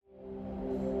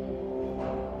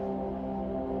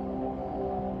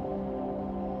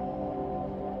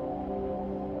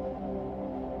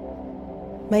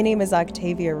My name is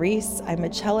Octavia Reese. I'm a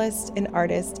cellist, an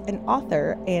artist, an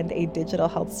author, and a digital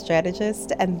health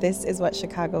strategist, and this is what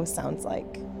Chicago sounds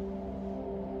like.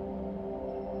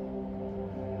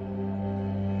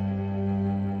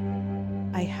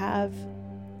 I have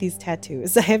these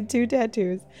tattoos. I have two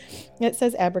tattoos. It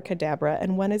says abracadabra,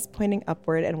 and one is pointing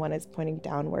upward and one is pointing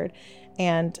downward.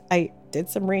 And I did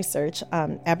some research.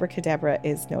 Abracadabra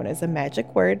is known as a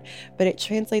magic word, but it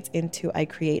translates into I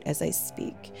create as I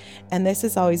speak. And this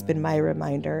has always been my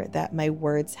reminder that my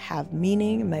words have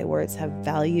meaning, my words have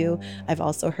value. I've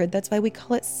also heard that's why we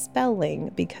call it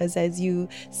spelling, because as you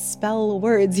spell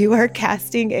words, you are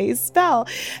casting a spell.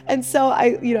 And so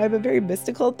I'm a very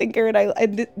mystical thinker,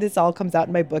 and this all comes out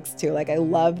in my books too. Like I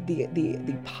love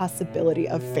the possibility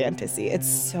of fantasy. It's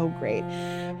so great.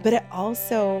 But it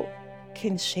also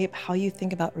can shape how you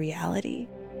think about reality.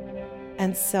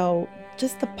 And so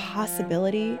just the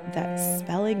possibility that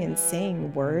spelling and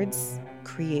saying words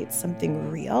creates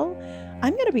something real,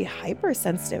 I'm going to be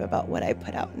hypersensitive about what I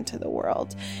put out into the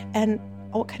world and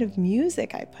what kind of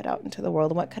music I put out into the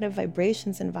world and what kind of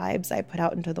vibrations and vibes I put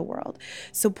out into the world.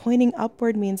 So pointing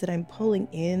upward means that I'm pulling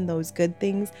in those good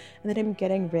things and that I'm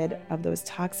getting rid of those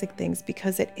toxic things,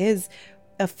 because it is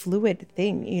a fluid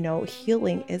thing.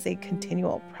 Healing is a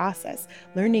continual process.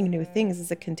 Learning new things is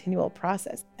a continual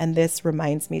process. And this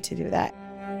reminds me to do that.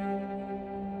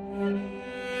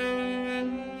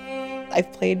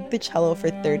 I've played the cello for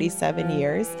 37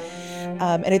 years.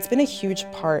 And it's been a huge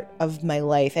part of my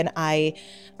life. And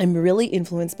I'm really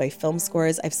influenced by film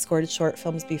scores. I've scored short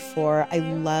films before. I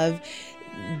love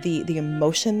the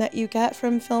emotion that you get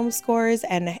from film scores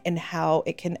and how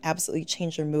it can absolutely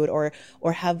change your mood or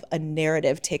have a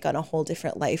narrative take on a whole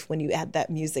different life when you add that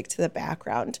music to the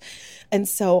background. And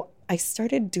so I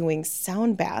started doing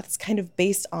sound baths kind of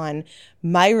based on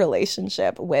my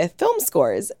relationship with film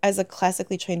scores. As a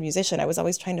classically trained musician, I was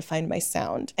always trying to find my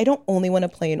sound. I don't only want to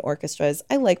play in orchestras.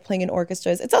 I like playing in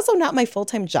orchestras. It's also not my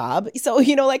full-time job. So,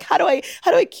 how do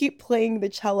I keep playing the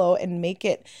cello and make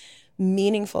it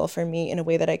meaningful for me in a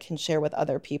way that I can share with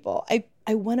other people?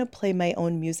 I want to play my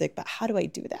own music, but how do I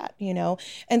do that,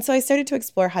 And so I started to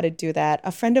explore how to do that.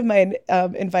 A friend of mine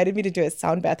invited me to do a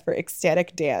sound bath for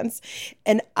ecstatic dance.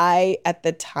 And I, at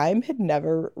the time, had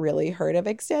never really heard of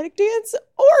ecstatic dance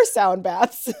or sound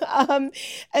baths.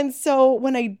 And so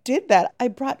when I did that, I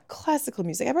brought classical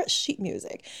music. I brought sheet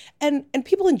music, and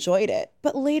people enjoyed it.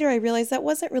 But later I realized that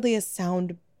wasn't really a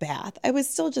sound bath. I was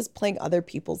still just playing other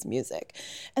people's music.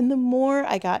 And the more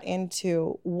I got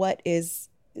into what is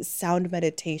sound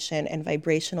meditation and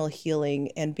vibrational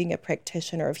healing and being a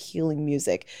practitioner of healing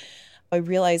music, I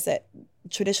realized that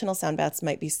traditional sound baths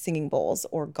might be singing bowls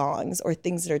or gongs or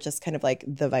things that are just kind of like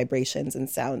the vibrations and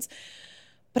sounds.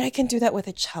 But I can do that with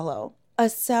a cello. A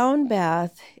sound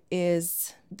bath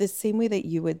is the same way that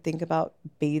you would think about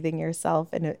bathing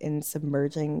yourself in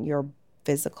submerging your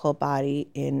physical body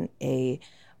in a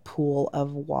pool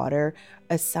of water.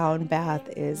 A sound bath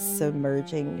is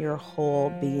submerging your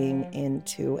whole being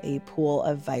into a pool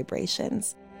of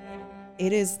vibrations.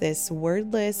 It is this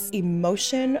wordless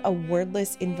emotion, a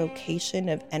wordless invocation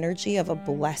of energy, of a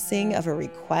blessing, of a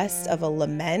request, of a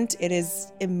lament. It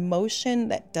is emotion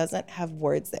that doesn't have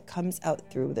words, that comes out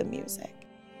through the music.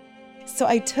 So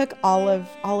I took all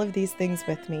of these things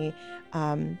with me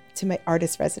to my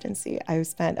artist residency. I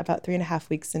spent about 3.5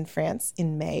 weeks in France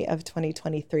in May of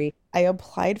 2023. I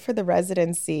applied for the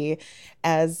residency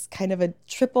as kind of a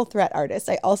triple threat artist.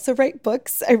 I also write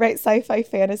books. I write sci-fi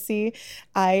fantasy.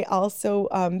 I also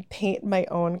paint my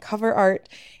own cover art.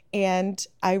 And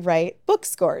I write book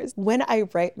scores. When I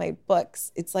write my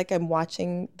books, it's like I'm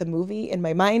watching the movie in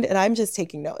my mind and I'm just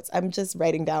taking notes. I'm just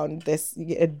writing down this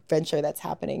adventure that's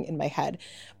happening in my head.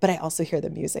 But I also hear the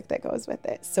music that goes with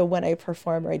it. So when I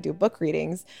perform or I do book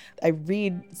readings, I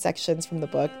read sections from the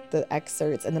book, the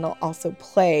excerpts, and then I'll also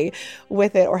play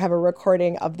with it or have a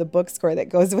recording of the book score that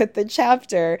goes with the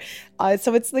chapter.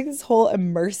 So it's like this whole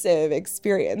immersive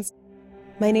experience.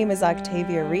 My name is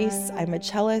Octavia Reese. I'm a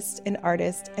cellist, an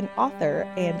artist, an author,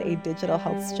 and a digital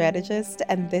health strategist,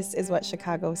 and this is what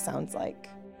Chicago sounds like.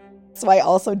 So I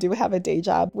also do have a day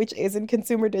job, which is in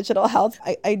consumer digital health.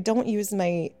 I don't use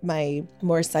my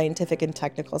more scientific and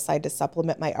technical side to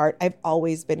supplement my art. I've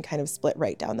always been kind of split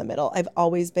right down the middle. I've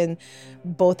always been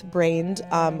both brained,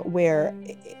 where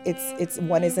it's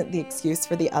one isn't the excuse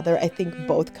for the other. I think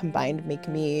both combined make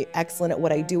me excellent at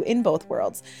what I do in both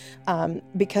worlds,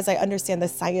 because I understand the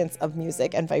science of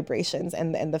music and vibrations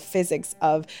and the physics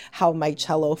of how my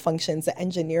cello functions, the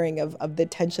engineering of the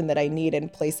tension that I need in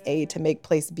place A to make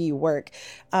place B work.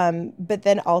 But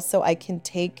then also I can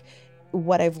take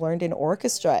what I've learned in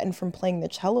orchestra and from playing the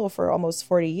cello for almost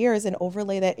 40 years and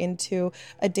overlay that into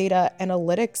a data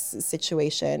analytics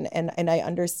situation. And I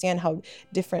understand how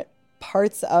different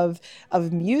parts of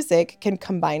music can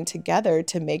combine together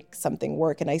to make something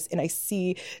work. And I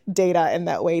see data in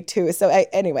that way too. So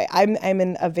I'm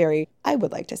in a very, I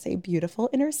would like to say, beautiful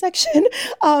intersection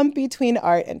between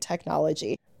art and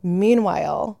technology.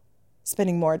 Meanwhile,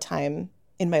 spending more time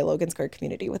in my Logan Square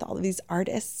community with all of these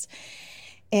artists.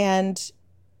 And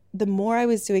the more I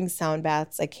was doing sound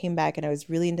baths, I came back and I was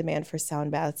really in demand for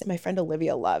sound baths. And my friend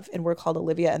Olivia Love, and we're called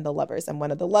Olivia and the Lovers. I'm one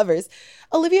of the lovers.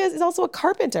 Olivia is also a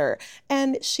carpenter.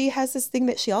 And she has this thing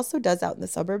that she also does out in the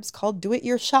suburbs called Do It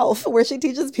Yourself, where she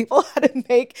teaches people how to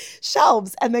make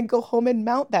shelves and then go home and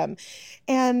mount them.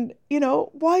 And,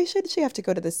 why should she have to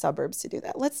go to the suburbs to do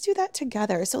that? Let's do that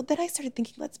together. So then I started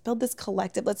thinking, let's build this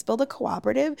collective. Let's build a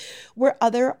cooperative where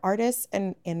other artists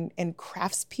and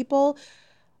craftspeople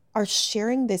are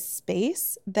sharing this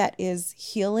space that is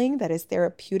healing, that is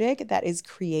therapeutic, that is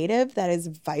creative, that is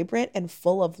vibrant and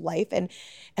full of life. And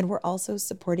we're also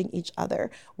supporting each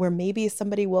other, where maybe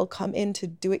somebody will come in to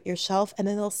do it yourself and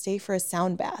then they'll stay for a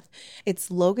sound bath. It's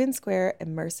Logan Square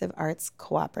Immersive Arts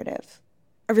Cooperative.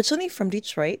 Originally from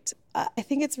Detroit, I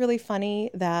think it's really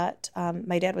funny that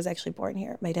my dad was actually born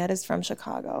here. My dad is from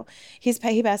Chicago. He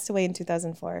passed away in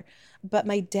 2004. But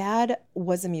my dad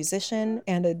was a musician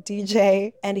and a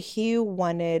DJ, and he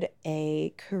wanted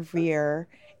a career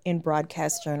in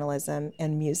broadcast journalism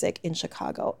and music in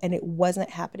Chicago, and it wasn't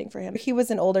happening for him. He was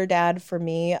an older dad for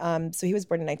me, so he was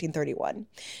born in 1931.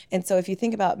 And so if you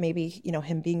think about maybe,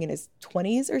 him being in his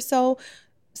 20s or so,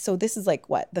 so this is like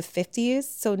what, the 50s?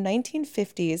 So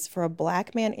 1950s for a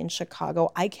Black man in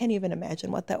Chicago, I can't even imagine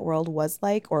what that world was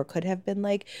like or could have been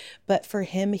like. But for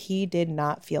him, he did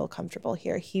not feel comfortable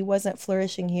here. He wasn't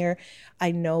flourishing here.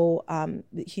 I know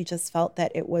he just felt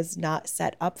that it was not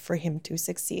set up for him to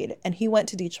succeed. And he went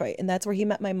to Detroit, and that's where he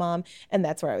met my mom, and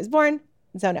that's where I was born.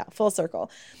 So now, full circle.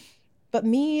 But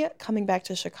me coming back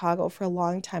to Chicago for a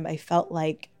long time, I felt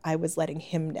like I was letting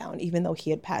him down, even though he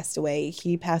had passed away.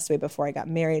 He passed away before I got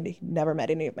married. He never met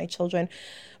any of my children.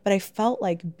 But I felt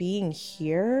like being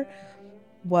here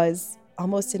was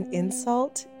almost an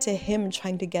insult to him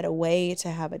trying to get away to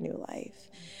have a new life.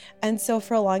 And so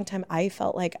for a long time, I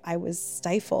felt like I was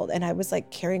stifled, and I was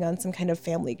like carrying on some kind of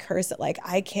family curse that like,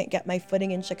 I can't get my footing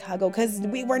in Chicago because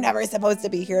we were never supposed to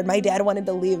be here. And my dad wanted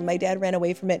to leave, and my dad ran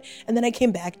away from it. And then I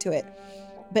came back to it.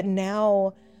 But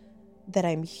now that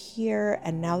I'm here,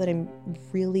 and now that I'm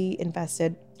really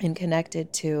invested and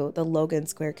connected to the Logan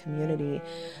Square community,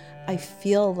 I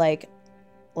feel like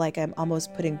I'm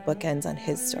almost putting bookends on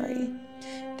his story,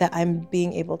 that I'm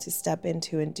being able to step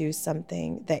into and do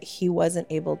something that he wasn't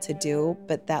able to do,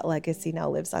 but that legacy now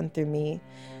lives on through me,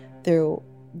 through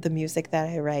the music that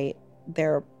I write.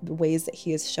 There are ways that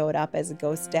he has showed up as a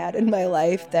ghost dad in my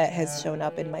life that has shown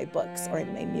up in my books or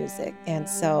in my music. And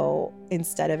so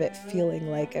instead of it feeling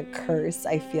like a curse,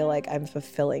 I feel like I'm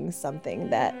fulfilling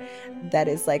something that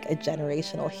is like a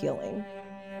generational healing.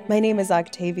 My name is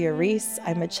Octavia Reese.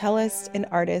 I'm a cellist, an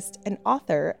artist, an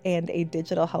author, and a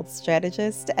digital health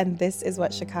strategist, and this is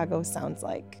what Chicago sounds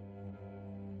like.